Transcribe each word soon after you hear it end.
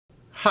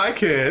Hi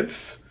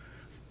kids!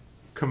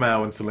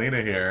 Kamau and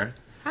Selena here.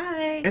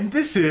 Hi! And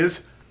this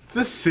is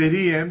The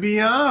City and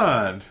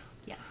Beyond.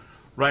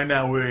 Yes. Right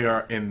now we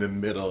are in the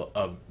middle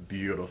of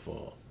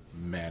beautiful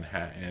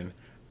Manhattan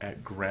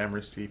at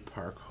Gramercy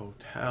Park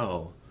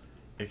Hotel.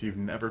 If you've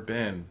never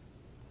been,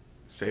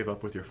 save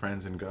up with your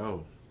friends and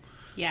go.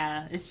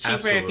 Yeah, it's cheaper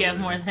Absolutely. if you have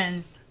more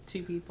than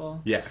 2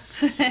 people.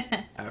 Yes,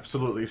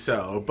 absolutely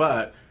so.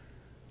 But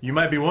you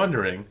might be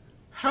wondering,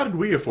 how did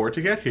we afford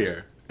to get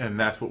here? And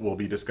that's what we'll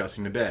be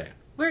discussing today.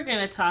 We're going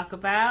to talk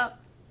about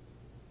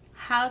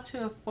how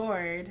to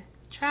afford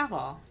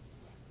travel.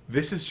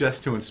 This is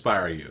just to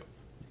inspire you.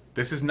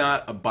 This is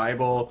not a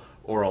Bible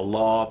or a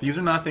law. These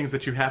are not things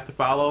that you have to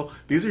follow.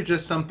 These are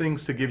just some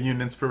things to give you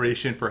an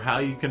inspiration for how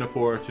you can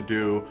afford to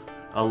do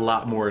a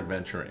lot more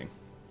adventuring.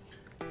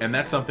 And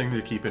that's something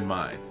to keep in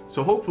mind.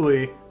 So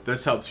hopefully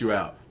this helps you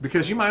out,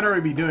 because you might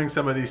already be doing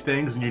some of these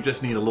things and you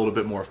just need a little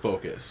bit more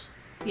focus.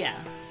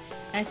 Yeah.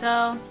 And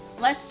so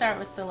let's start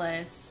with the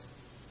list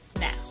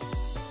now.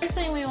 First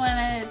thing we want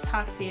to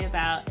talk to you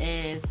about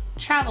is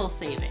travel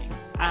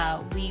savings.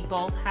 We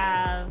both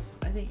have,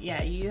 I think,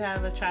 yeah, you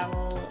have a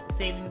travel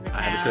savings account.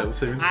 I have a travel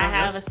savings account. I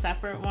have yes. a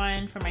separate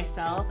one for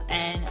myself,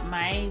 and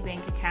my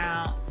bank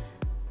account,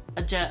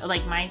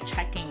 like my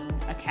checking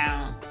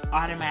account,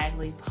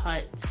 automatically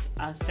puts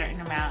a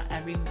certain amount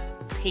every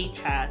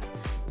paycheck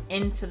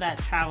into that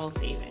travel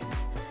savings.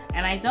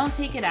 And I don't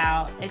take it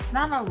out. It's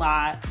not a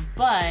lot,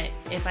 but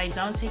if I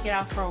don't take it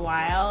out for a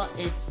while,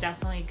 it's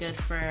definitely good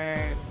for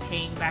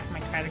paying back my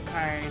credit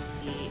card,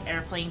 the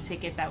airplane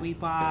ticket that we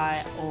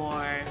bought,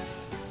 or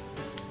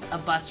a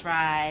bus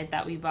ride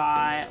that we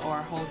bought, or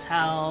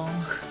hotel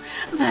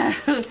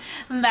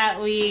that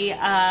we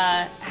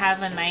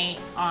have a night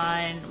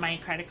on my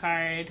credit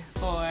card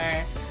for.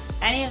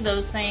 Any of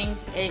those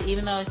things,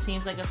 even though it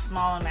seems like a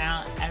small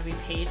amount every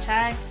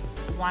paycheck,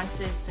 once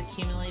it's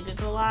accumulated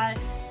a lot,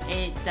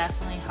 it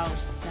definitely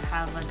helps to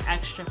have an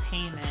extra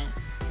payment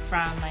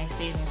from my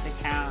savings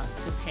account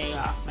to pay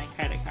off my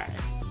credit card.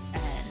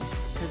 And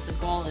because the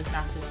goal is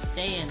not to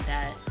stay in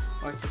debt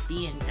or to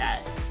be in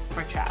debt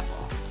for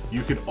travel.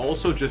 You could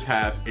also just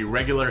have a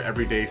regular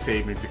everyday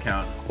savings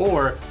account,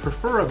 or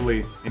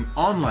preferably an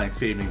online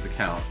savings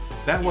account.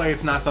 That way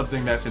it's not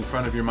something that's in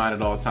front of your mind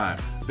at all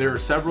times. There are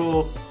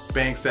several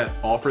banks that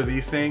offer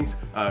these things.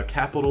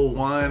 Capital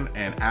One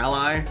and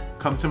Ally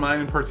come to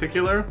mind in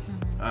particular.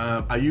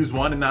 I use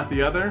one and not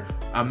the other.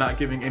 I'm not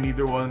giving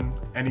either one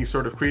any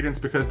sort of credence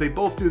because they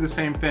both do the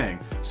same thing.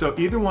 So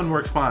either one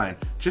works fine.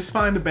 Just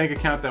find a bank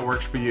account that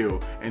works for you.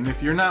 And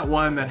if you're not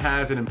one that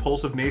has an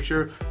impulsive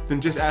nature,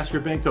 then just ask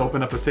your bank to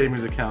open up a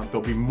savings account.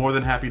 They'll be more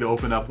than happy to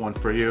open up one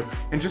for you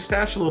and just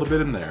stash a little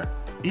bit in there.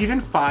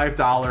 Even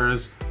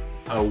 $5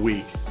 a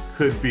week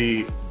could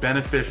be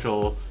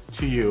beneficial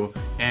to you,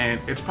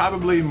 and it's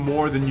probably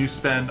more than you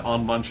spend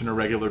on lunch on a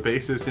regular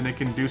basis, and it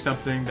can do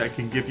something that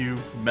can give you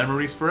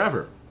memories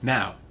forever.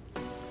 Now,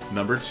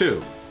 number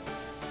two.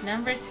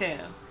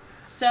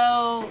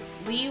 So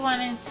we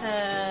wanted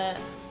to,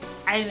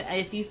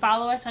 if you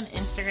follow us on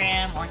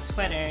Instagram or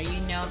Twitter,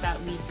 you know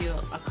that we do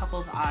a couple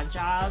of odd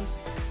jobs,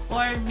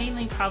 or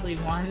mainly probably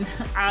one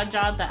odd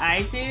job that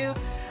I do.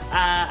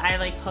 I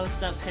like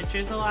post up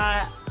pictures a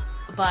lot,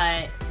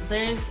 but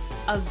there's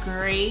a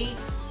great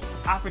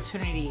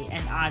opportunity in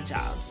odd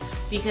jobs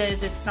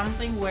because it's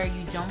something where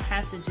you don't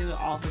have to do it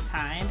all the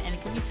time, and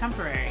it can be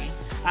temporary.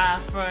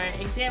 For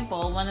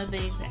example, one of the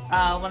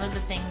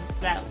things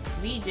that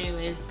we do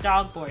is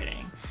dog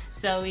boarding.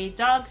 So we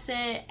dog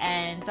sit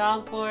and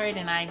dog board,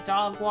 and I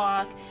dog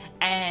walk,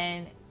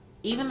 and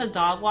even the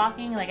dog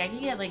walking, like I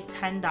can get like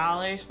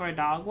 $10 for a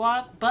dog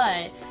walk,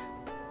 but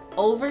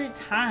over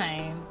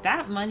time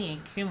that money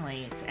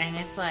accumulates, and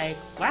it's like,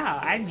 wow,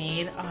 I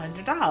made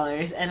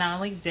 $100 and I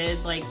only did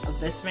like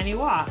this many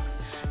walks,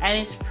 and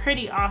it's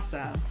pretty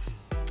awesome.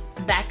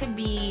 That could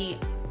be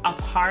a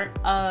part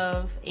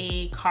of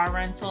a car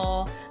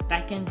rental,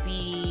 that can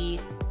be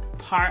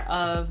part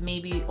of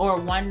maybe, or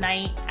one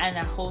night at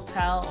a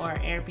hotel or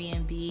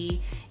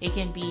Airbnb. It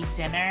can be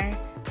dinner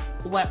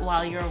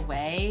while you're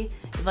away.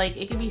 Like,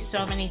 it could be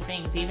so many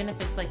things, even if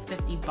it's like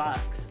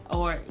 $50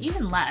 or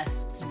even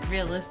less.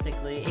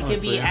 Realistically, it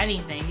could be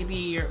anything. It could be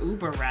your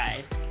Uber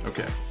ride.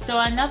 Okay. So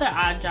another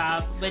odd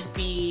job would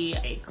be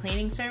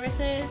cleaning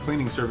services.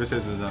 Cleaning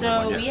services is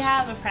another one, yes. So we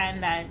have a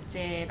friend that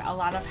did a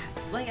lot of,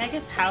 like, I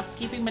guess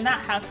housekeeping, but not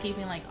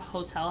housekeeping like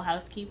hotel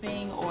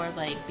housekeeping or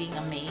like being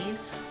a maid.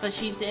 But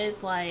she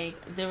did, like,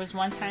 there was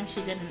one time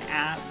she did an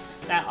app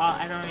that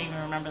I don't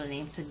even remember the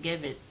name to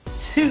give it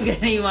to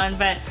anyone,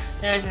 but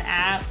there was an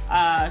app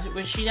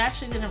which she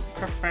actually didn't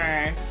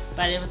prefer,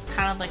 but it was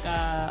kind of like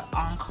a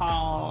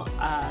on-call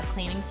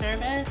cleaning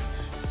service.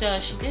 So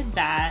she did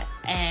that,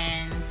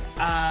 and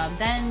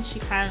then she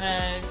kind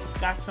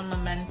of got some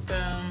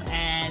momentum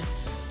and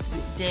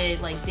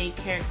did like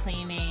daycare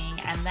cleaning,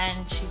 and then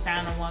she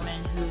found a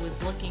woman who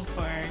was looking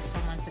for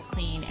someone to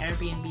clean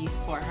Airbnbs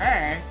for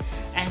her,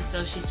 and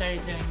so she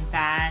started doing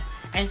that.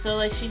 And so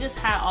like she just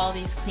had all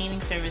these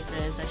cleaning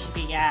services that she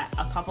could get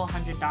a couple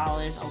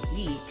 $100s a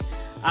week,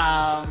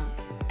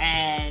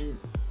 and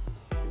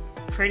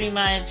pretty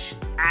much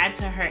add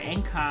to her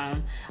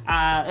income.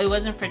 It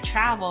wasn't for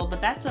travel,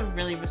 but that's a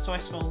really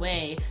resourceful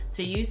way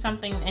to use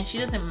something. And she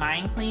doesn't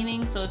mind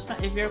cleaning, so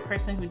if you're a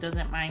person who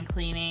doesn't mind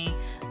cleaning,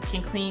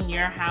 can clean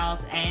your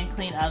house and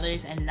clean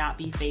others and not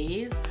be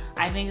phased,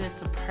 I think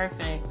it's a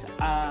perfect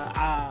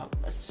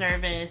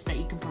service that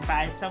you can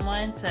provide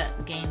someone to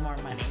gain more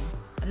money.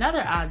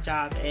 Another odd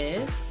job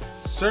is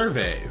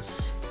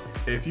surveys.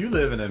 If you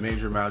live in a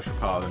major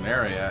metropolitan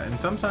area, and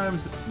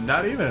sometimes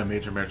not even a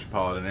major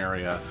metropolitan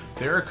area,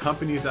 there are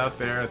companies out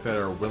there that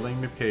are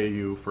willing to pay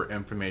you for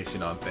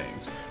information on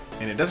things.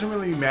 And it doesn't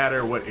really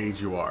matter what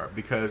age you are,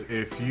 because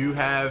if you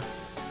have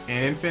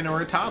an infant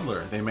or a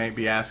toddler, they might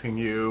be asking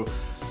you,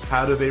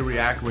 how do they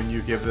react when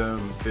you give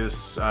them this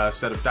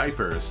set of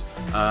diapers?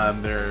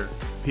 There are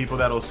people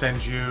that'll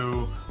send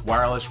you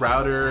wireless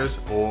routers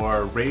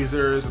or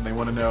razors, and they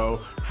want to know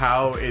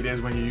how it is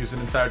when you use it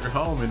inside your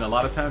home. And a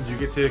lot of times you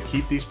get to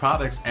keep these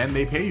products and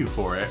they pay you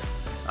for it.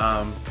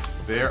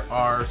 There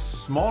are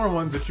smaller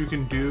ones that you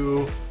can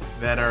do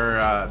that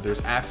are, there's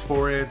apps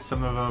for it.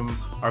 Some of them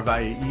are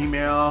via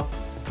email.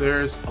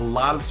 There's a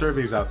lot of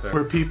surveys out there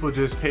where people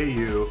just pay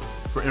you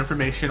for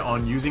information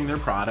on using their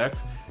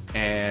product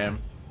and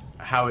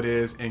how it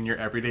is in your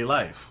everyday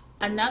life.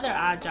 Another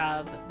odd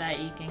job that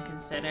you can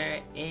consider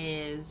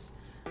is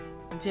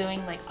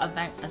doing like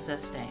event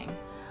assisting.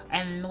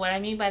 And what I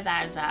mean by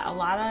that is that a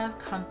lot of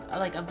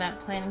like event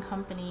planning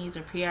companies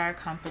or PR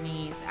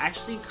companies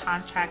actually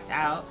contract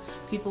out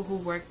people who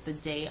work the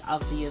day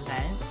of the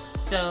event.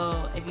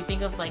 So if you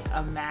think of like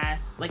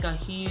a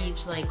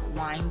huge like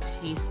wine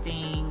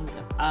tasting,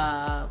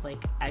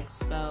 like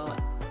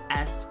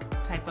expo-esque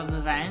type of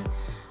event,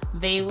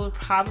 they would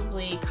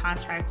probably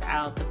contract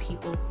out the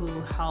people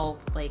who help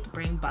like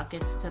bring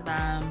buckets to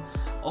them,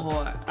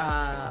 or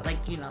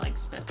like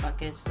spit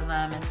buckets to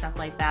them and stuff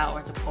like that,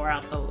 or to pour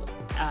out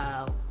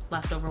the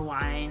leftover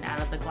wine out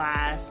of the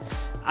glass,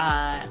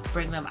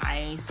 bring them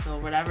ice or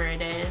whatever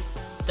it is.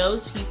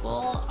 Those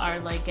people are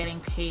like getting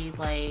paid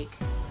like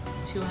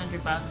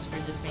 $200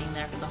 for just being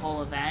there for the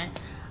whole event,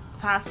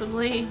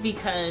 possibly,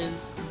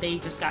 because they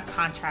just got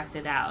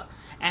contracted out.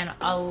 And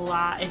a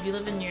lot, if you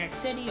live in New York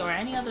City or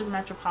any other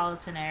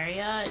metropolitan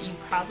area, you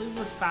probably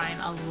would find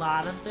a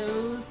lot of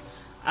those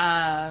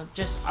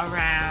just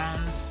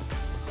around,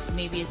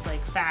 maybe it's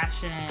like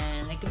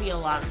fashion, it could be a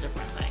lot of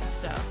different things.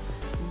 So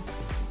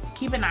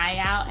keep an eye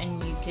out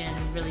and you can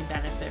really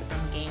benefit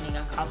from gaining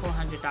a couple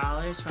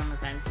 $100s from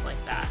events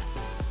like that.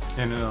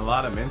 And in a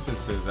lot of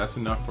instances, that's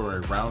enough for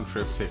a round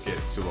trip ticket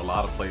to a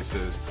lot of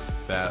places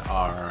that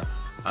are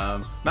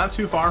not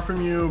too far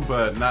from you,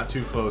 but not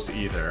too close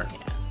either. Yeah.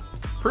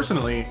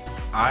 Personally,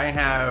 I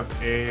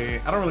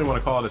don't really want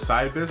to call it a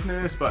side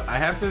business, but I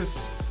have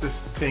this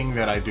thing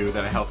that I do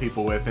that I help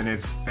people with, and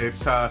it's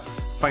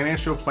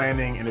financial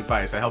planning and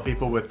advice. I help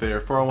people with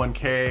their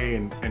 401k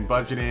and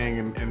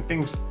budgeting and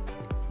things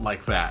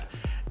like that.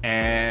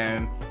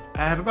 And I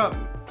have about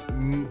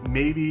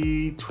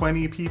maybe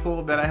 20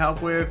 people that I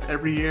help with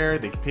every year.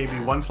 They pay me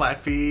one flat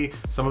fee.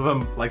 Some of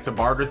them like to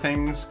barter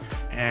things,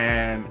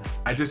 and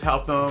I just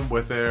help them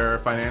with their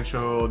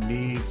financial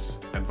needs,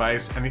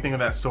 advice, anything of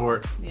that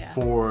sort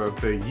for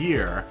the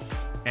year.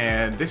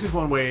 And this is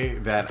one way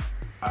that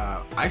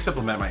I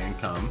supplement my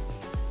income,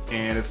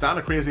 and it's not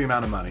a crazy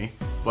amount of money,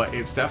 but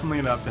it's definitely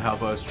enough to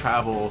help us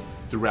travel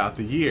throughout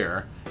the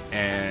year.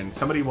 And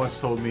somebody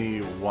once told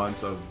me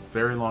once, a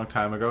very long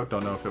time ago,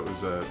 don't know if it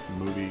was a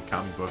movie,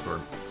 comic book,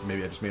 or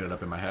maybe I just made it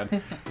up in my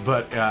head,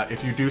 but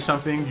if you do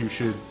something, you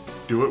should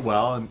do it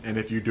well, and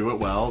if you do it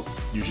well,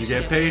 you should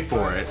get paid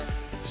for it.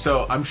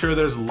 So I'm sure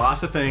there's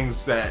lots of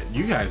things that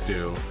you guys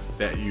do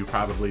that you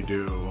probably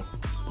do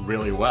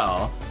really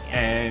well,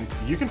 and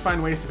you can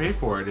find ways to pay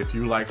for it. If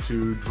you like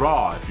to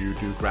draw, if you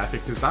do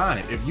graphic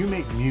design, if you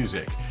make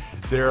music,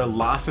 there are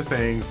lots of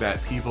things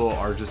that people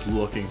are just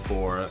looking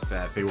for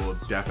that they will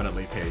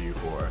definitely pay you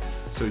for.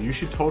 So you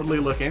should totally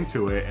look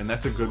into it, and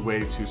that's a good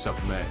way to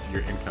supplement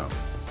your income.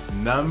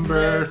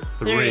 Number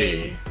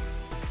three.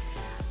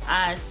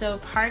 So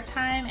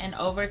part-time and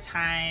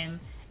overtime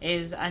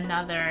is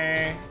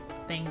another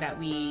thing that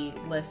we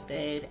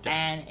listed. Yes.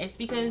 And it's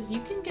because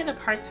you can get a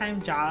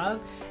part-time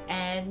job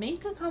and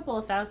make a couple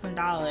of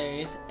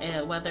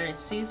 $1,000s, whether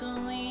it's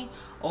seasonally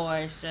or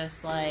it's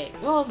just like,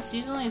 well,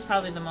 seasonally is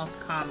probably the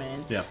most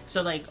common. Yeah.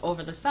 So like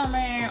over the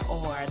summer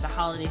or the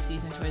holiday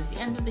season towards the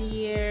end of the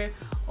year,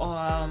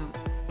 or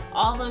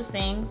all those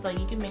things, like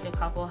you can make a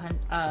couple hundred,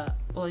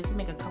 you can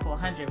make a couple of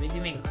hundred, but you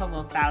can make a couple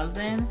of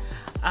thousand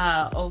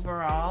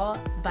overall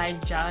by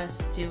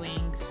just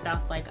doing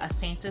stuff like a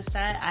Santa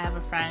set. I have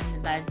a friend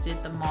that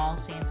did the mall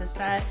Santa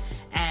set,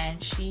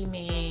 and she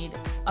made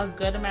a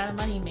good amount of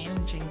money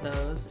managing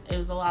those. It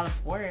was a lot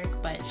of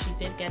work, but she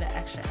did get an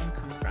extra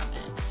income from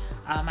it.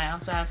 I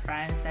also have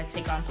friends that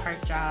take on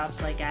part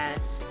jobs like at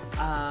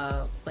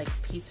like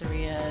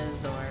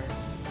pizzerias or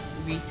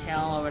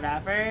retail or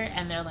whatever,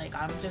 and they're like,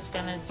 I'm just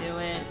gonna do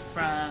it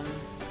from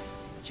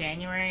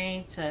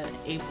January to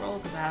April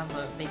because I have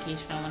a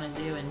vacation I want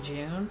to do in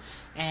June,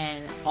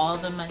 and all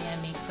the money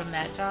I make from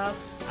that job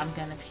I'm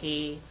gonna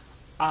pay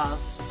off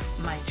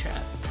my trip.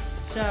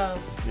 So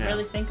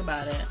really think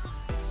about it.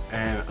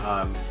 And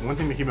one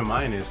thing to keep in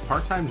mind is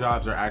part-time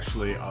jobs are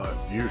actually,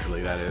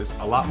 usually that is,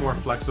 a lot more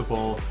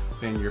flexible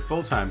than your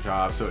full-time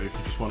job. So if you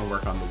just want to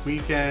work on the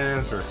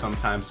weekends or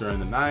sometimes during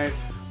the night,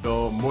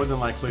 they'll more than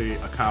likely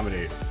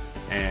accommodate,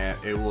 and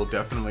it will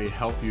definitely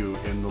help you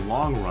in the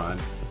long run.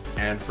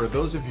 And for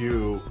those of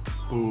you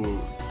who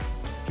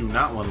do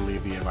not want to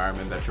leave the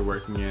environment that you're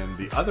working in,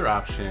 the other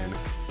option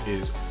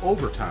is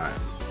overtime.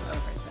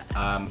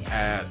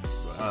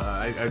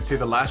 I'd say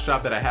the last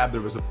job that I had,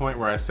 there was a point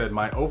where I said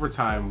my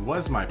overtime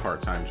was my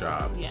part-time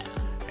job. Yeah.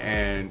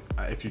 And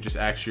if you just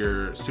ask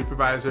your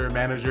supervisor,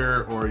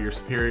 manager, or your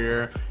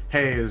superior,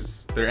 hey,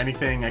 is there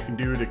anything I can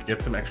do to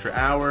get some extra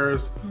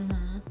hours?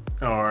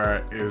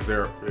 Or is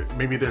there,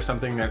 maybe there's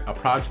something that, a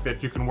project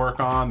that you can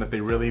work on that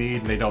they really need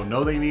and they don't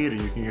know they need,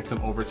 and you can get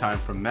some overtime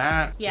from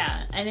that.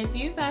 Yeah, and if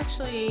you've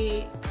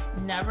actually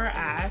never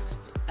asked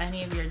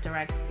any of your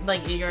direct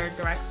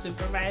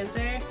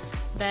supervisor,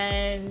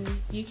 then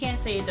you can't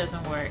say it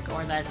doesn't work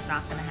or that's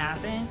not gonna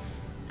happen.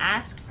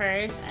 Ask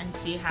first and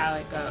see how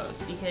it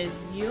goes, because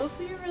you'll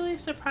be really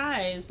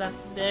surprised that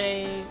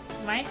they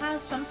might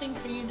have something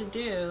for you to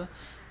do.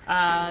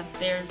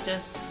 They're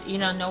just,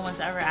 no one's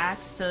ever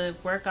asked to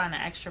work on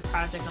an extra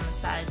project on the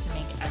side to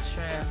make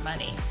extra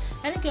money.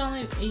 And it can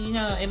only,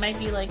 it might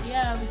be like,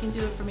 yeah, we can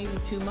do it for maybe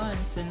 2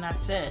 months and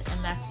that's it.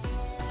 And that's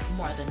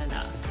more than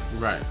enough.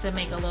 Right. To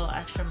make a little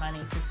extra money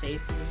to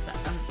save to the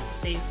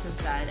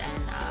side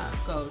and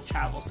go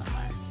travel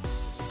somewhere.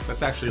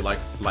 That's actually like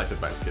life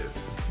advice,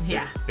 kids.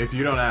 Yeah. If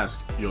you don't ask,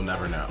 you'll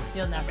never know.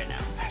 You'll never know.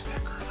 Ask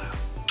that girl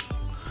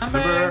out.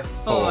 Number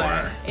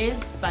 4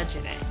 is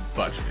budgeting.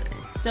 Budgeting.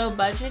 So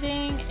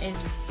budgeting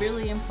is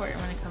really important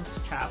when it comes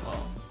to travel.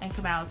 And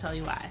Kamal will tell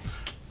you why.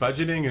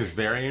 Budgeting is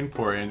very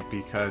important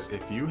because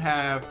if you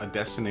have a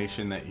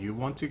destination that you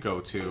want to go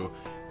to,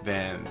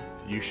 then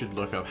you should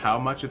look up how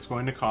much it's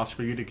going to cost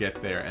for you to get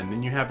there, and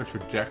then you have a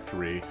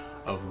trajectory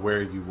of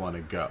where you want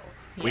to go.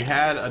 Yeah. We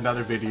had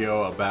another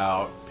video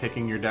about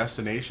picking your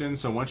destination,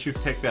 so once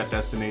you've picked that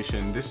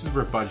destination, this is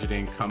where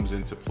budgeting comes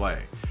into play.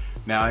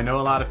 Now, I know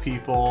a lot of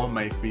people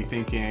might be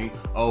thinking,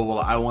 oh, well,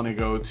 I want to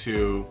go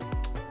to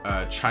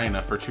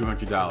China for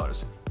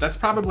 $200. That's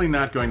probably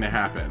not going to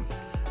happen,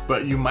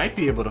 but you might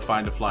be able to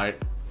find a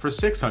flight for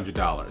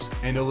 $600,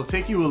 and it will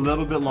take you a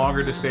little bit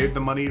longer to save the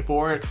money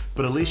for it,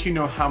 but at least you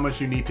know how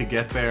much you need to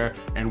get there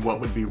and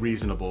what would be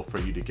reasonable for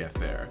you to get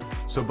there.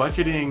 So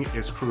budgeting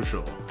is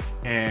crucial,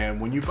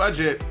 and when you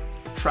budget,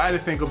 try to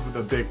think of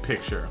the big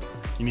picture.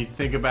 You need to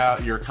think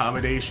about your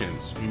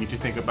accommodations, you need to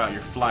think about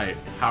your flight,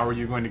 how are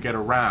you going to get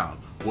around,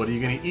 what are you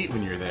going to eat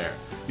when you're there.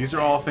 These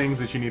are all things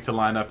that you need to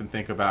line up and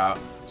think about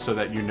so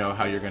that you know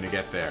how you're going to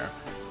get there.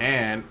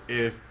 And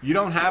if you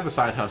don't have a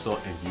side hustle,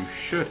 and you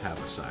should have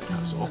a side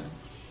hustle,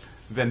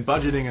 then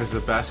budgeting is the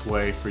best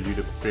way for you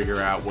to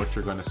figure out what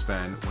you're going to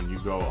spend when you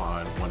go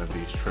on one of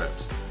these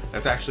trips.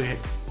 That's actually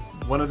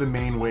one of the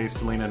main ways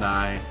Selena and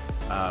I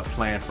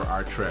plan for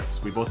our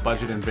trips. We both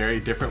budget in very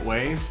different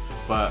ways,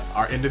 but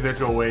our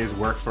individual ways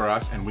work for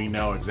us, and we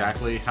know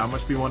exactly how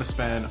much we want to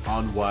spend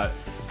on what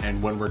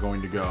and when we're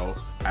going to go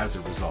as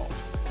a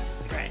result.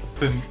 Right.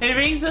 It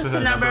brings us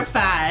to number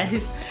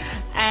 5.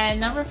 And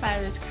number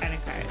 5 is credit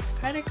cards.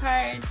 Credit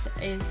cards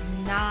is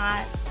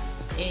not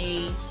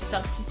a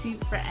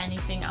substitute for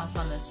anything else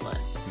on this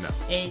list. No.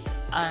 It's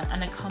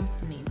an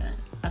accompaniment.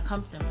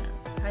 Accompaniment.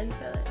 How do you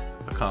say that?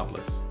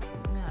 Accomplice.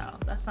 No,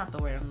 that's not the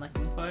word I'm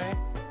looking for.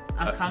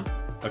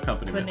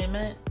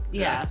 Accompaniment.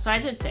 Yeah, so I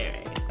did say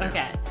it right. Yeah.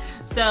 Okay.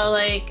 So,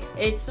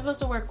 it's supposed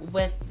to work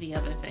with the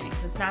other things.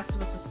 It's not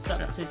supposed to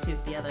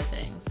substitute the other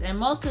things. And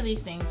most of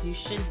these things you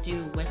should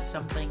do with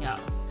something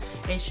else.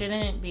 It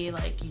shouldn't be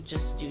like you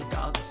just do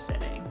dog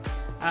sitting.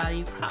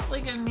 You're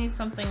probably going to need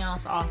something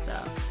else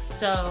also.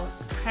 So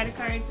credit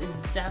cards is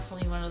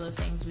definitely one of those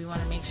things we want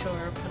to make sure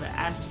put an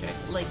asterisk.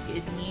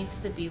 It needs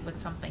to be with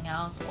something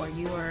else or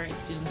you are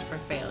doomed for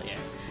failure.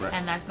 Right.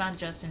 And that's not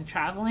just in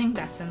traveling,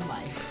 that's in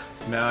life.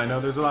 Now, I know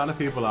there's a lot of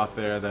people out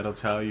there that'll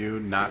tell you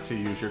not to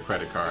use your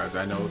credit cards.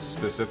 I know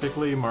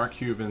specifically Mark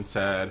Cuban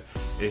said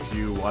if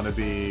you want to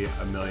be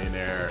a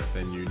millionaire,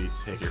 then you need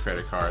to take your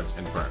credit cards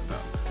and burn them.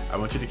 I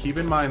want you to keep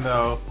in mind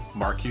though,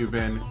 Mark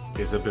Cuban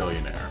is a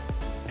billionaire.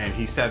 And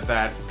he said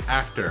that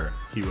after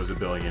he was a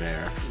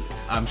billionaire.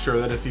 I'm sure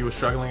that if he was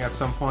struggling at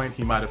some point,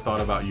 he might have thought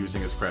about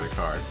using his credit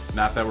card.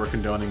 Not that we're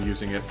condoning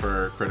using it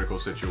for critical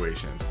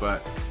situations,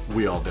 but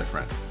we all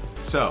different.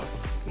 So,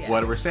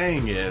 what we're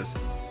saying is,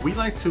 we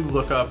like to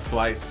look up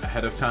flights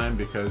ahead of time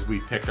because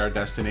we picked our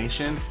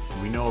destination.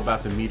 And we know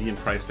about the median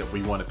price that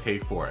we want to pay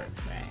for it.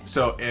 Right.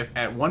 So if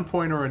at one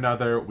point or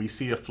another we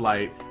see a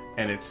flight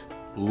and it's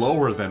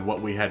lower than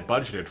what we had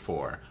budgeted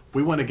for,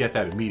 we want to get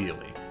that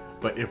immediately.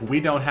 But if we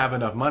don't have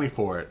enough money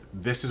for it,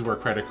 this is where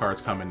credit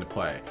cards come into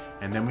play.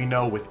 And then we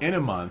know within a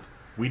month,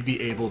 we'd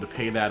be able to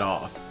pay that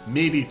off.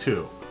 Maybe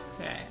 2.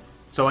 Okay.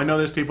 So I know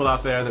there's people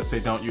out there that say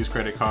don't use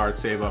credit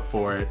cards, save up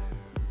for it.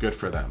 Good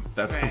for them.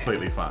 That's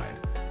completely fine.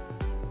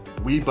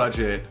 We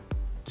budget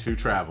to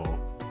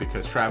travel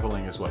because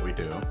traveling is what we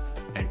do.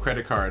 and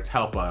credit cards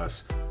help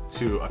us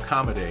to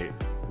accommodate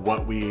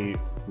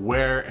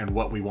where and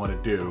what we want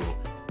to do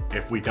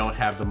if we don't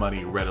have the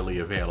money readily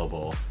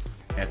available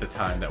at the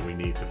time that we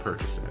need to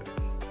purchase it.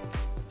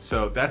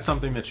 So that's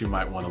something that you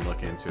might want to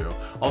look into.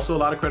 Also, a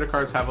lot of credit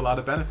cards have a lot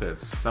of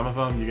benefits. Some of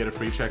them you get a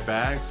free check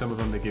bag, some of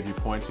them they give you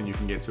points and you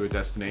can get to a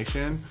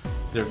destination.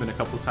 There have been a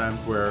couple of times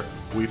where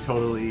we've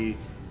totally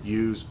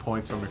used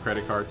points from a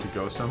credit card to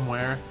go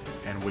somewhere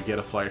and we get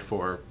a flight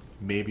for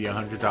maybe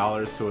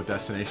 $100 to a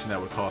destination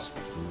that would cost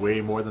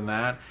way more than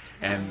that,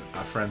 and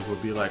our friends would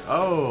be like,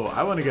 oh,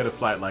 I want to get a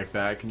flight like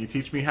that, can you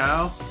teach me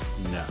how?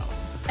 No,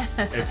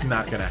 it's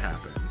not gonna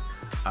happen.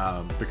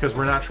 Because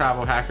we're not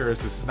travel hackers,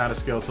 this is not a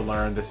skill to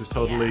learn, this is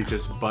totally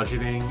just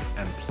budgeting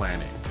and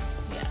planning.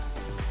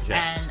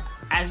 Yes. And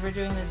as we're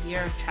doing this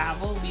year of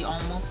travel, we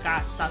almost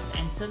got sucked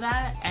into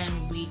that and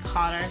we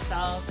caught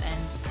ourselves,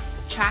 and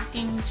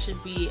tracking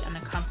should be an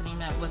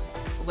accompaniment with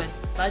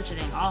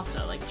budgeting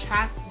also. Like,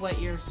 track what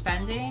you're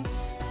spending,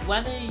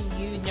 whether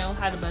you know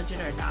how to budget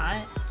or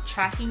not.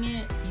 Tracking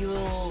it, you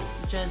will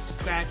just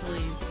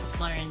gradually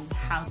learn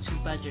how to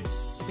budget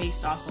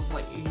based off of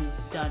what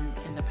you've done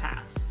in the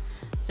past.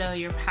 So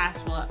your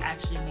past will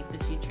actually make the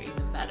future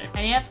even better.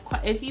 And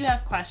if you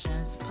have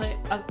questions, put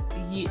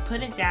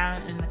it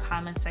down in the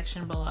comment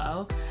section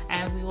below,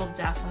 and we will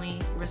definitely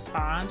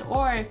respond.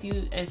 Or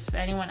if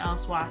anyone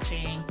else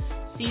watching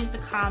sees the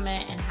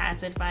comment and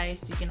has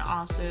advice, you can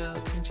also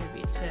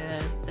contribute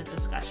to the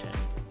discussion.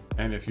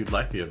 And if you'd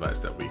like the advice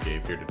that we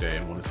gave here today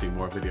and want to see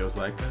more videos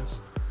like this,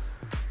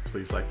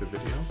 please like the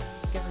video.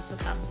 Give us a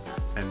thumbs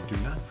up. And do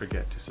not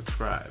forget to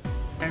subscribe.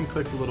 And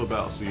click the little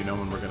bell so you know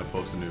when we're going to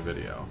post a new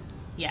video.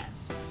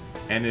 Yes.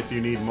 And if you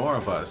need more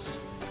of us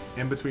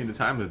in between the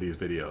time of these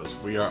videos,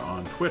 we are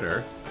on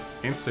Twitter,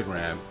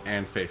 Instagram,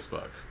 and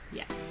Facebook.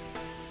 Yes.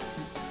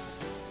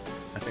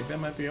 I think that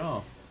might be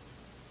all.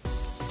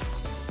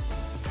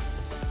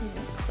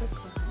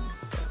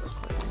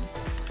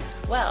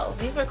 Well,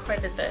 we've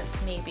recorded this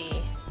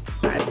maybe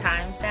 5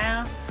 times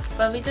now,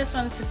 but we just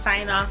wanted to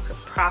sign off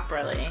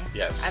properly.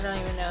 Yes. I don't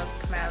even know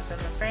if Kamal's in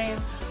the frame,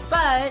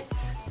 but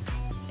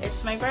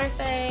it's my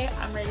birthday.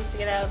 I'm ready to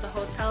get out of the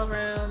hotel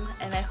room,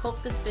 and I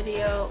hope this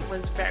video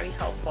was very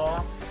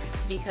helpful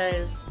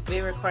because we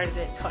recorded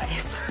it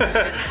twice.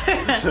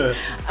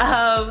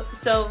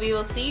 So we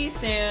will see you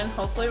soon.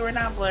 Hopefully we're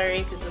not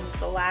blurry because this is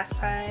the last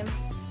time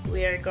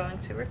we are going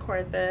to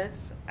record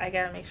this. I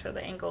gotta make sure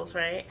the angle's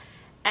right.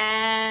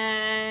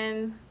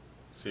 And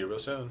see you real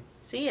soon.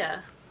 see ya.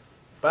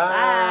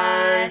 Bye.